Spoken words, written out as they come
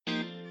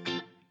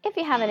If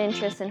you have an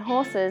interest in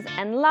horses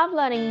and love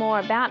learning more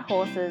about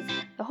horses,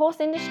 the horse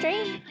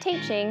industry,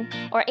 teaching,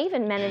 or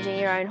even managing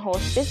your own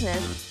horse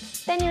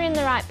business, then you're in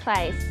the right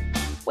place.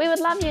 We would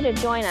love you to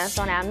join us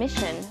on our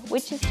mission,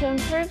 which is to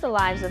improve the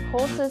lives of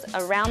horses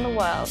around the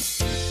world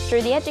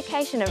through the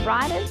education of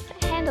riders,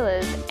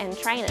 handlers, and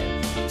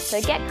trainers.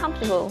 So get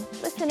comfortable,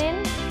 listen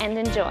in, and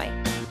enjoy.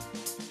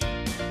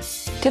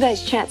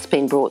 Today's chat's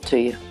been brought to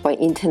you by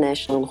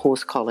International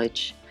Horse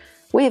College.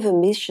 We have a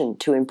mission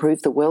to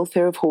improve the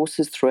welfare of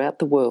horses throughout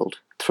the world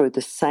through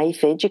the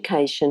safe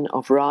education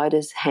of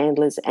riders,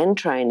 handlers and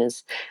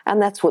trainers,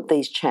 and that's what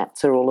these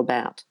chats are all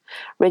about.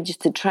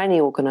 Registered Training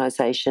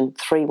Organisation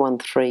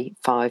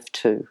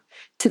 31352.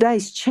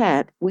 Today's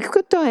chat, we've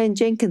got Diane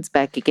Jenkins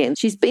back again.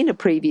 She's been a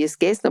previous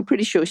guest. I'm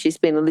pretty sure she's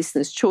been a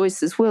listener's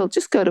choice as well.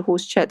 Just go to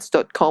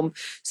horsechats.com,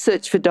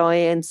 search for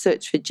Diane,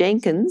 search for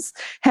Jenkins.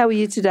 How are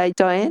you today,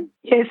 Diane?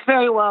 Yes,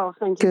 very well.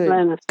 Thank you,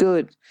 Glennis.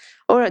 Good.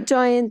 All right,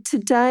 Diane,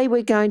 today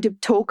we're going to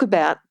talk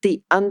about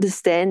the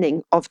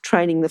understanding of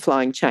training the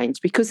flying change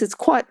because it's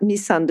quite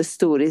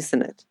misunderstood,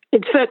 isn't it?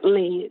 It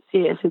certainly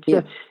is,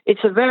 yes.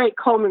 It's a very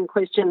common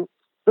question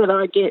that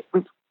I get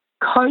with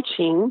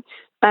coaching,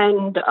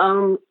 and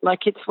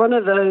it's one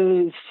of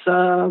those,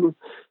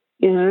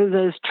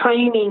 those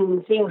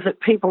training things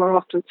that people are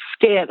often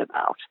scared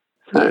about.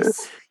 So,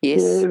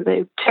 Yes.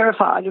 They're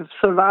terrified of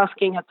sort of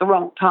asking at the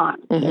wrong time,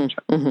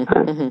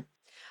 etc.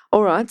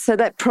 All right, so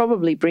that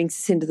probably brings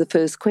us into the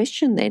first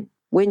question then.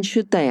 When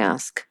should they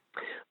ask?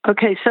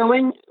 Okay, so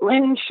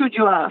when should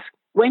you ask?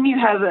 When you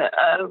have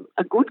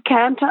a good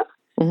canter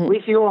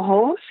with your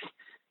horse,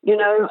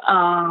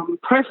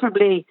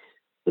 preferably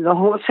the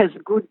horse has a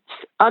good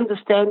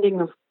understanding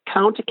of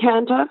counter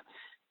canter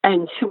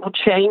and simple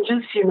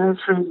changes,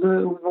 through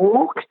the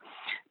walk.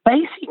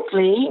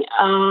 Basically,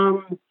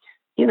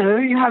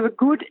 you have a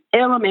good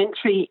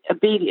elementary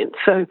obedience.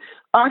 So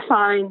I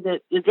find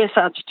that the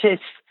dressage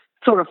tests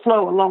sort of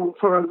flow along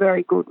for a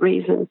very good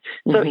reason.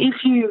 So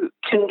if you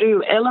can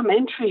do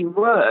elementary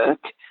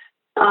work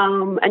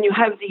and you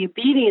have the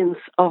obedience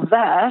of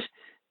that,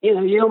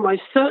 you're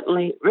almost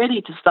certainly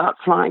ready to start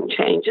flying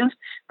changes.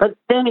 But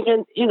then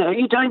again,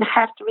 you don't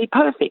have to be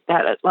perfect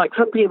at it. Like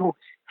some people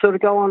sort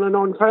of go on and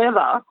on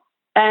forever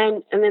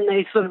and then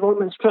they sort of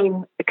almost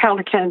train the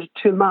counter canter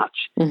too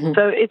much.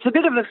 So it's a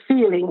bit of a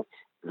feeling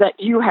that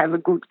you have a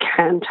good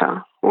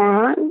canter, all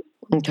right?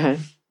 Okay.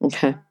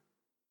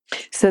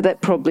 So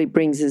that probably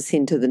brings us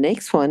into the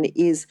next one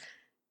is,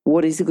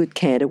 what is a good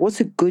canter? What's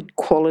a good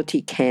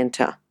quality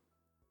canter?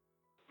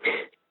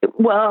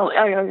 Well,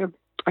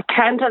 a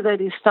canter that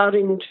is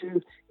starting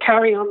to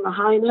carry on the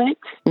hind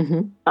legs.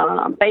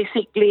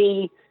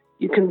 Basically,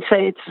 you can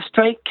say it's a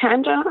straight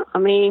canter. I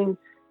mean,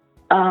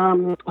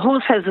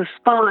 horse has a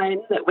spine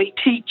that we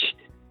teach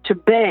to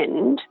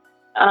bend,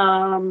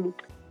 and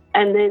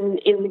then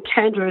in the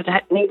canter it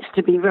needs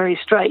to be very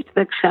straight.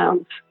 That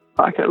sounds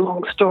like a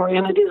long story,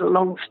 and it is a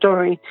long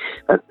story.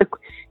 But,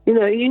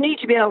 you need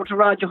to be able to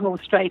ride your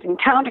horse straight, and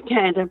counter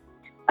canter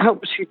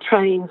helps you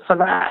train for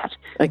that.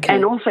 Okay.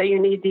 And also you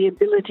need the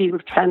ability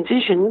with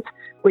transitions,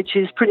 which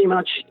is pretty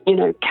much,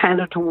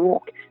 canter to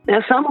walk.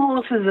 Now, some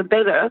horses are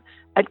better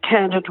at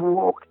canter to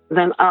walk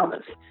than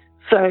others.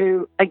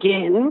 So,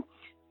 again,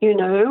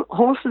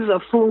 horses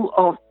are full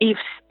of ifs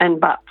and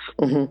buts.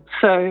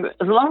 So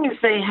as long as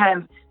they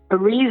have a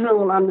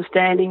reasonable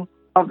understanding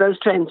of those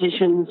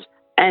transitions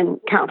and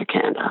counter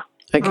canter.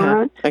 Okay.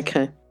 Right?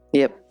 Okay.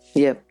 Yep.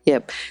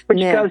 Which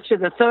goes to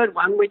the third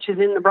one, which is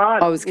in the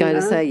bridle. I was going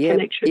to say,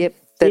 connection.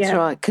 That's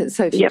right.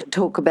 So if you could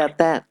talk about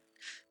that.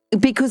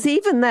 Because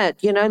even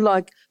that,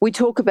 we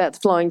talk about the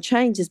flying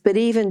changes, but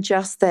even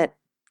just that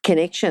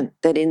connection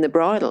that in the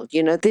bridle,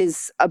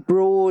 there's a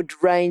broad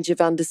range of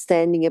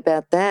understanding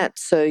about that.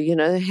 So,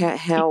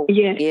 how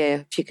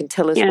if you can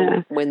tell us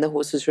when the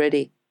horse is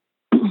ready.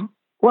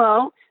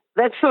 Well,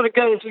 that sort of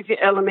goes with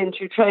your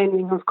elementary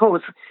training, of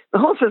course. The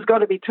horse has got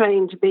to be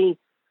trained to be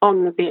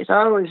on the bit.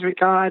 I always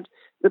regard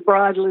the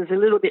bridle as a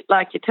little bit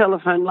like your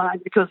telephone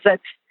line because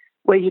that's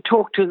where you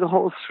talk to the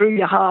horse through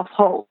your half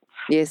holes.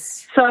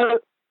 Yes. So,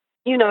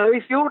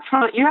 if you're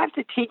trying, you have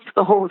to teach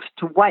the horse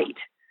to wait,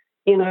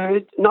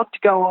 not to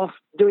go off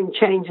doing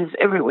changes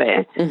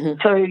everywhere.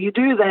 So you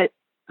do that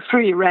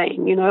through your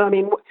rein,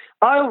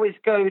 I always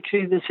go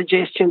to the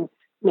suggestion,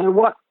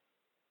 what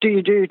do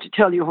you do to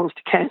tell your horse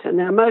to canter?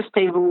 Now, most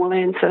people will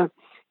answer,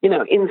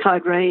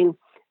 inside rein,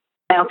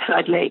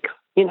 outside leg,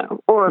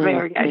 or a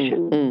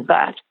variation of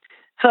that.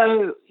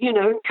 So,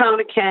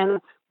 counter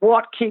canter,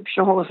 what keeps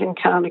your horse in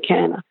counter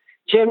canter?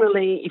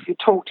 Generally, if you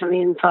talk to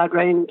the inside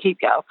rein and keep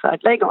your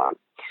outside leg on.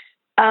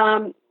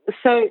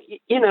 So,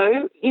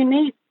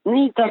 you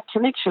need that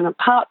connection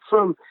apart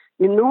from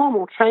your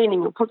normal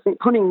training of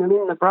putting them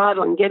in the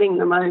bridle and getting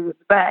them over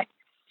the back.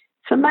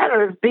 It's a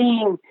matter of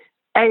being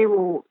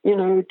able,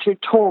 to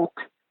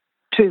talk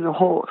to the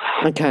horse.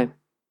 Okay.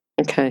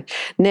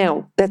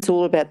 Now, that's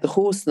all about the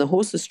horse and the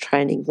horse's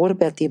training. What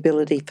about the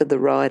ability for the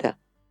rider?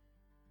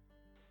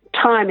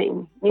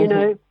 Timing,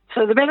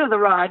 So the better the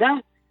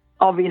rider,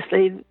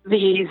 obviously, the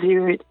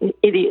easier it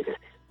is.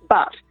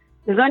 But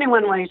There's only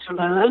one way to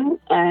learn,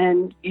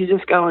 and you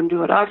just go and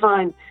do it. I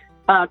find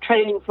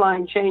training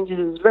flying changes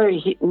is very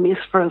hit and miss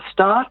for a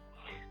start.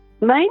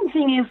 Main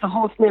thing is the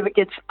horse never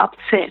gets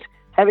upset.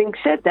 Having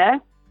said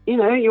that,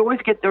 you always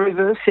get the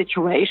reverse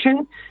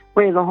situation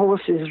where the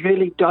horse is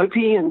really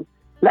dopey and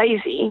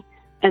lazy,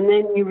 and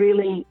then you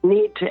really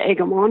need to egg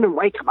them on and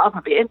wake them up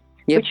a bit,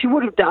 which you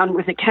would have done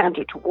with a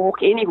canter to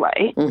walk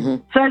anyway,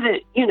 so that,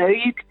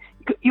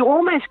 you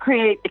almost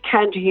create the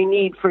canter you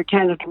need for a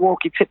canter to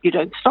walk, except you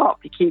don't stop.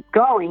 You keep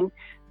going,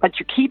 but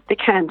you keep the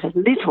canter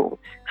little,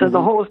 so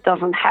the horse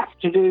doesn't have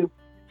to do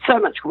so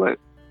much work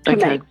to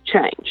make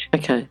change.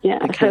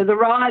 So the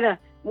rider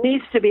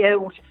needs to be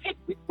able to fit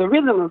with the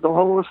rhythm of the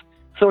horse,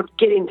 sort of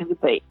get into the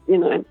beat,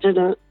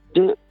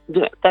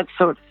 that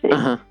sort of thing.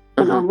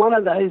 And on one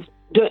of those,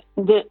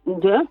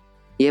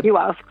 you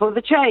ask for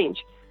the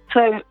change.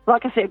 So,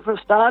 like I said, for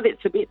a start,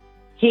 it's a bit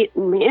hit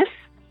and miss.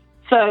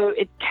 So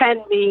it can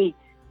be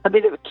a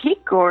bit of a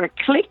kick or a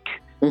click,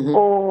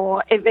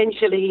 or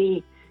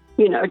eventually,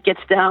 it gets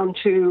down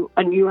to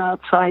a new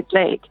outside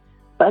leg.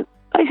 But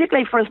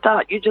basically, for a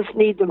start, you just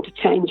need them to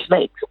change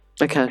legs.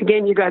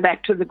 Again, you go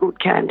back to the good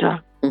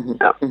canter.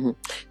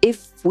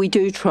 If we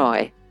do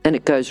try and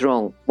it goes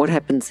wrong, what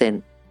happens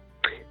then?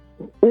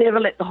 Never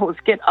let the horse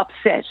get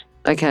upset.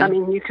 I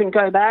mean, you can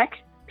go back,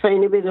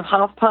 train a bit of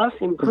half pass,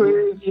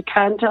 improve your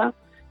canter,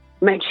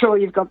 make sure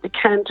you've got the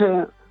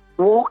canter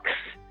walks,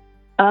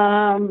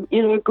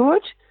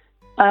 good.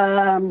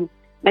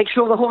 Make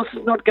sure the horse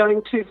is not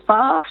going too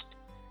fast.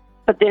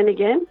 But then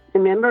again,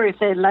 remember, if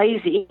they're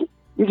lazy,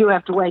 you do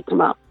have to wake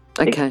them up.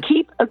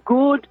 Keep a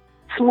good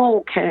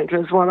small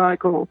canter is what I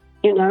call.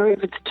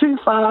 If it's too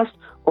fast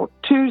or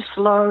too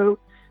slow,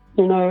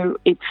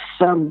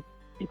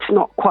 it's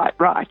not quite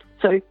right.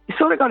 So you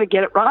sort of got to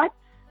get it right,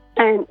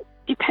 and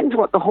it depends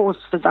what the horse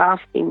is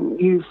asking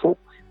you for.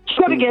 You've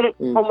got to get it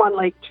from one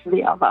leg to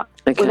the other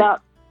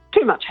without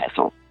too much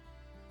hassle.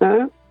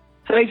 So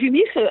if you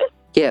miss it,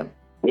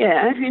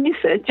 if you miss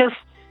it, just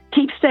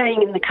keep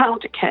staying in the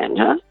counter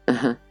canter,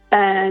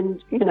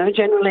 and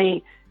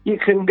generally you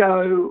can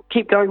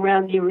keep going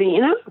around the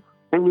arena,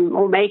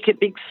 or make a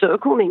big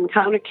circle in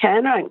counter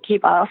canter and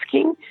keep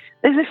asking.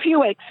 There's a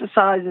few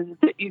exercises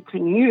that you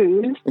can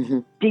use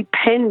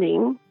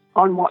depending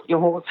on what your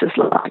horse is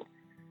like.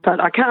 But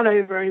I can't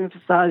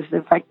overemphasize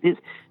the fact is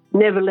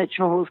never let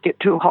your horse get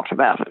too hot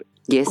about it.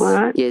 Yes,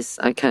 right? Yes,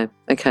 okay.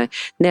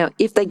 Now,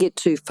 if they get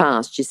too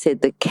fast, you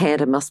said the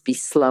canter must be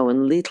slow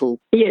and little.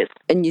 Yes.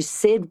 And you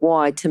said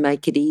why to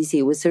make it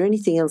easier. Was there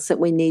anything else that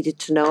we needed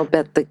to know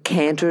about the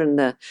canter and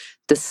the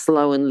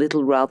slow and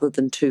little rather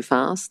than too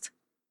fast?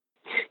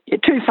 Yeah,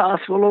 too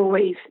fast will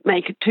always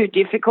make it too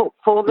difficult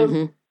for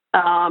them,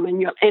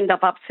 and you'll end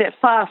up upset.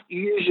 Fast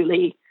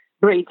usually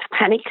breeds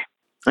panic.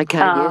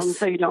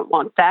 So you don't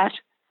want that.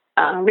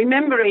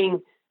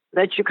 Remembering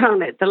that you can't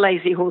let the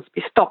lazy horse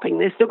be stopping.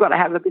 They've still got to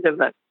have a bit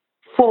of a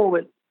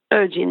forward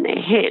urge in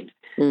their head.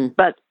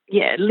 But,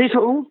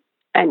 little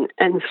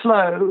and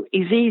slow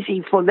is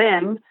easy for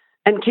them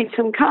and keeps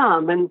them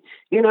calm. And,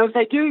 if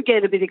they do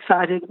get a bit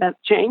excited about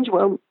change,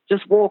 well,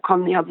 just walk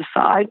on the other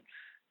side,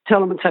 tell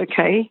them it's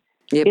okay,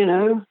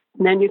 and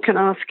then you can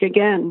ask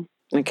again.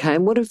 Okay,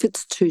 and what if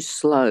it's too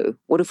slow?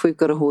 What if we've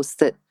got a horse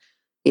that,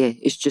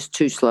 is just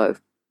too slow?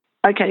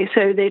 Okay,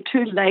 so they're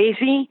too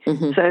lazy,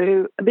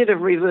 so a bit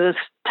of reverse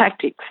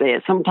tactics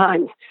there.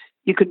 Sometimes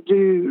you could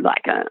do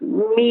like a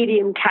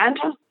medium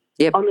canter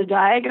on the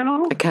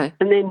diagonal,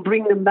 and then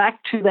bring them back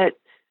to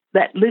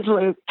that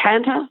littler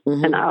canter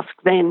and ask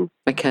then.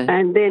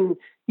 And then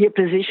your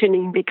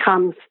positioning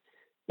becomes,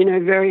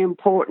 very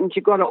important.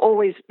 You've got to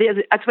always,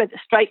 that's where the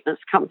straightness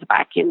comes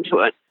back into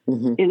it.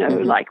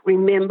 Like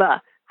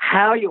remember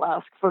how you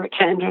ask for a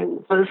canter in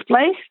the first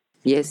place.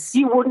 Yes.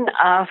 You wouldn't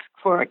ask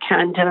for a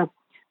canter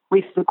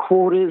with the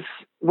quarters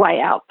way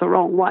out the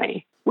wrong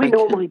way. We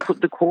normally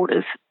put the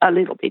quarters a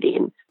little bit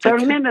in. So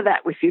remember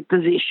that with your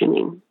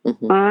positioning,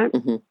 right?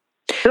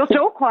 It's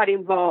all quite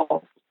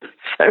involved.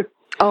 So.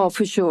 Oh,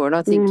 for sure. And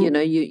I think,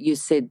 you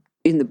said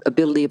in the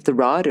ability of the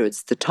rider,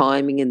 it's the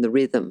timing and the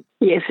rhythm.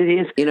 Yes, it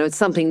is. It's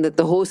something that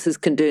the horses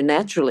can do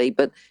naturally,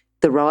 but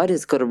the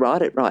rider's got to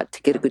ride it right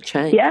to get a good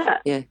change. Yeah.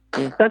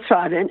 That's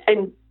right.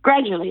 And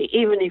gradually,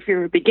 even if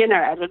you're a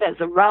beginner at it as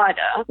a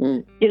rider,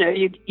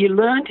 you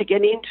learn to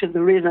get into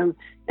the rhythm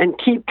and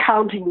keep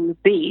counting the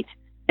beat,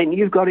 and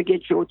you've got to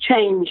get your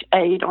change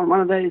aid on one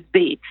of those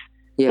beats.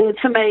 And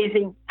it's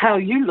amazing how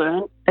you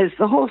learn as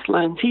the horse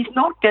learns. He's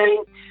not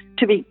going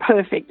to be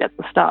perfect at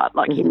the start.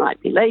 Like he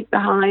might be late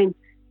behind,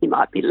 he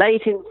might be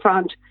late in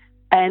front,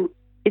 and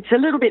it's a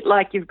little bit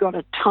like you've got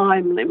a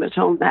time limit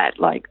on that.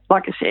 Like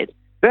I said,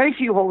 very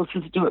few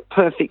horses do it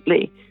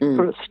perfectly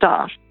for a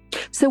start.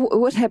 So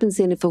what happens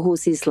then if a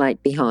horse is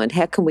late behind?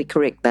 How can we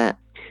correct that?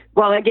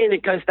 Well, again,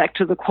 it goes back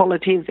to the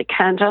quality of the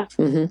canter,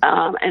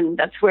 and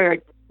that's where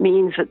it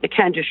means that the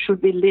canter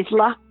should be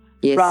littler.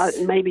 Yes. Right?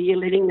 Maybe you're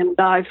letting them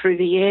dive through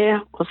the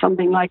air or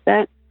something like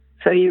that.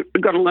 So you've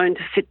got to learn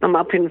to sit them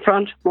up in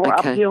front, more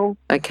uphill.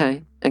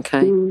 Okay.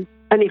 And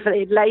if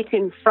they're late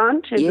in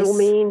front, it will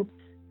mean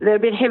they're a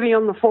bit heavy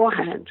on the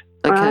forehand.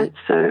 Okay. Right?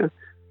 So,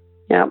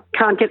 yeah,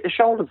 can't get the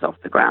shoulders off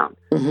the ground.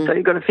 Mm-hmm. So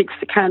you've got to fix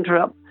the canter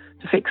up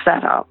to fix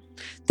that up.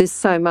 There's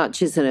so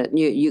much, isn't it?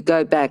 You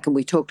go back, and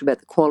we talked about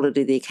the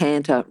quality of the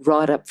canter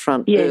right up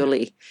front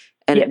early,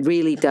 and it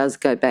really does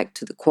go back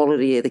to the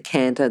quality of the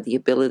canter, the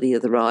ability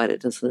of the rider,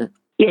 doesn't it?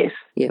 Yes.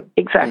 Yeah.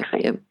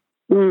 Exactly.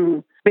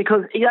 Yeah.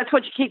 Because that's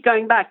what you keep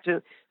going back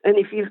to. And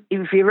if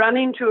you run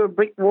into a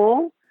brick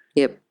wall,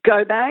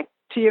 go back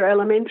to your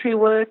elementary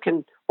work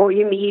or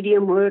your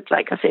medium work.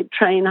 Like I said,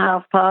 train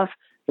half pass,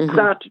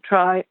 start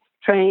to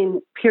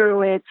train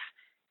pirouettes,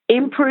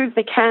 improve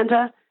the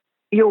canter.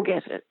 You'll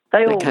get it.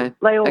 They all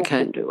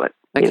can do it.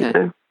 Okay. You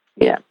know?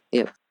 Yeah.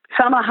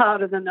 Some are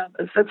harder than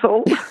others. That's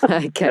all.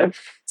 Okay.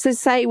 So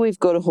say we've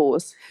got a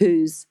horse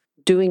who's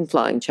doing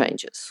flying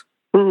changes.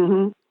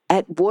 Mm-hmm.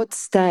 At what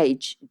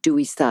stage do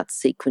we start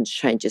sequence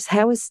changes?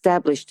 How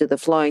established do the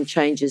flying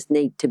changes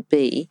need to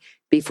be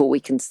before we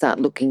can start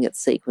looking at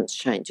sequence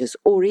changes,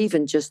 or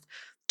even just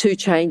 2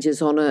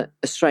 changes on a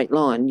straight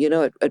line? You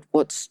know, at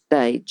what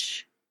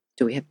stage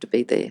do we have to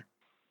be there?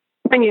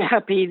 When you're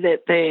happy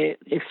that they're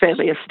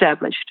fairly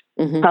established.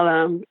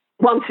 Mm-hmm.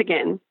 Once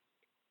again,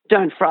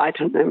 don't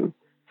frighten them.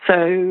 So,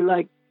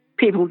 like,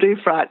 people do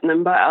frighten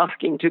them by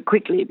asking too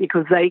quickly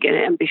because they get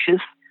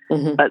ambitious.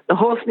 Mm-hmm. But the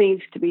horse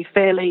needs to be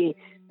fairly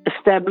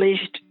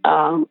established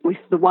with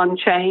the one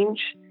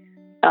change,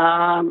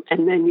 and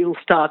then you'll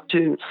start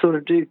to sort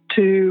of do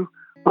 2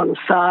 on the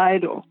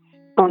side or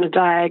on a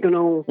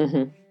diagonal,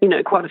 you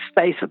know, quite a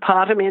space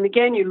apart. I mean,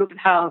 again, you look at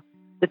how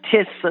the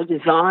tests are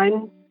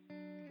designed,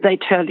 they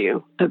tell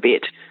you a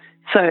bit.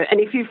 So, and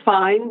if you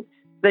find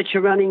that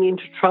you're running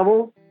into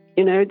trouble,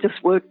 you know,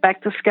 just work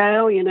back the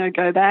scale, you know,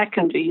 go back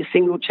and do your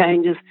single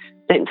changes,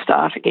 then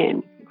start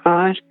again,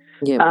 right?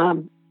 Yeah.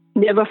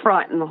 Never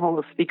frighten the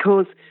horse,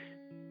 because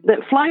the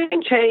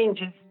flying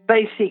change is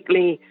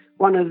basically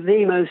one of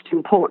the most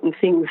important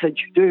things that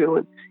you do,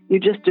 and you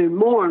just do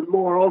more and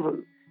more of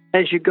them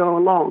as you go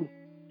along.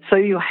 So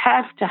you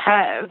have to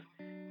have,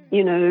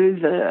 you know,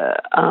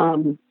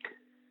 the,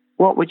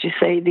 what would you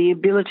say, the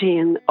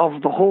ability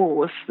of the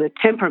horse, the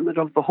temperament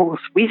of the horse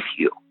with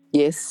you.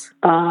 Yes.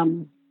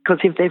 Because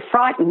if they're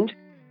frightened,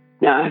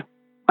 no,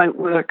 won't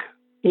work.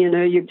 You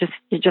know, you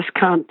just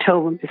can't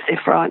tell them if they're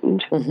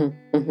frightened.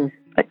 Mm-hmm. Mm-hmm.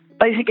 But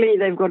basically,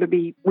 they've got to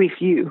be with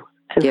you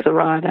as the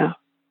rider.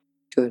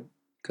 Good.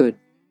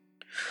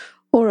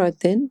 All right,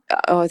 then.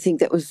 I think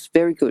that was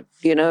very good.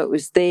 You know, it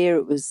was there.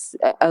 It was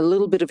a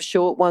little bit of a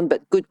short one,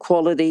 but good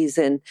qualities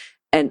and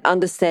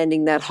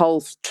understanding that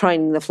whole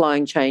training the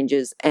flying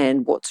changes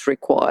and what's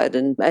required.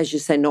 And as you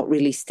say, not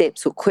really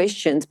steps or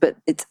questions, but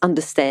it's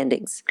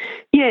understandings.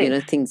 Yeah. You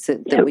know, things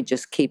that we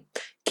just keep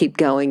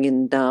going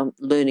and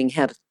learning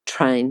how to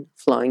train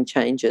flying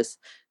changes.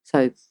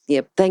 So,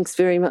 thanks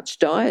very much,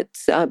 Di.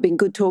 It's been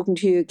good talking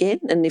to you again.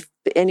 And if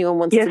anyone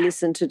wants to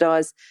listen to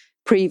Di's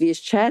previous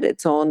chat,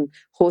 it's on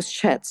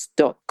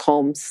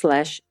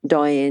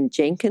horsechats.com/Diane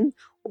Jenkin,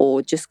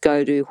 or just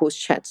go to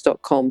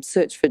horsechats.com,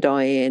 search for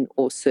Diane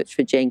or search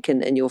for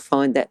Jenkin, and you'll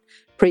find that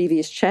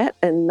previous chat.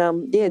 And,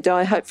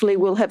 Di, hopefully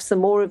we'll have some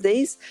more of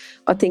these.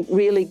 I think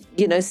really,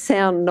 you know,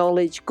 sound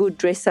knowledge, good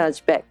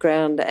dressage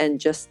background, and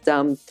just,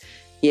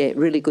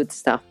 really good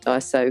stuff, Di.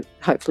 So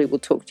hopefully we'll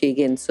talk to you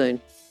again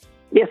soon.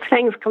 Yes,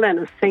 thanks,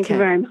 Glennis. Thank you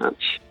very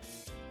much.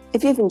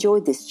 If you've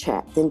enjoyed this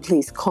chat, then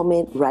please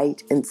comment,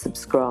 rate and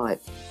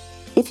subscribe.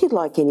 If you'd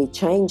like any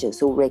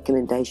changes or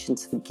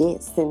recommendations for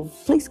guests, then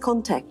please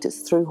contact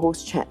us through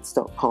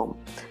horsechats.com.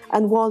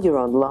 And while you're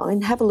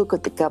online, have a look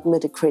at the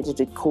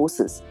government-accredited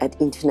courses at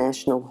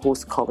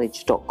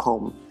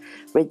internationalhorsecollege.com.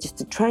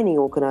 Registered Training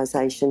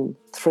Organisation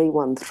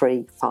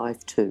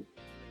 31352.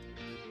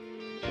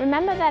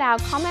 Remember that our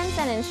comments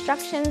and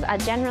instructions are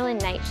general in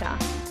nature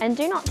and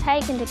do not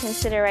take into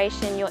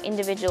consideration your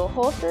individual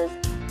horses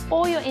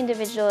or your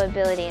individual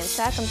ability and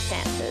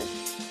circumstances.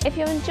 If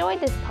you enjoyed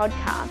this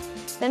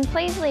podcast, then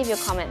please leave your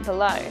comment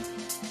below.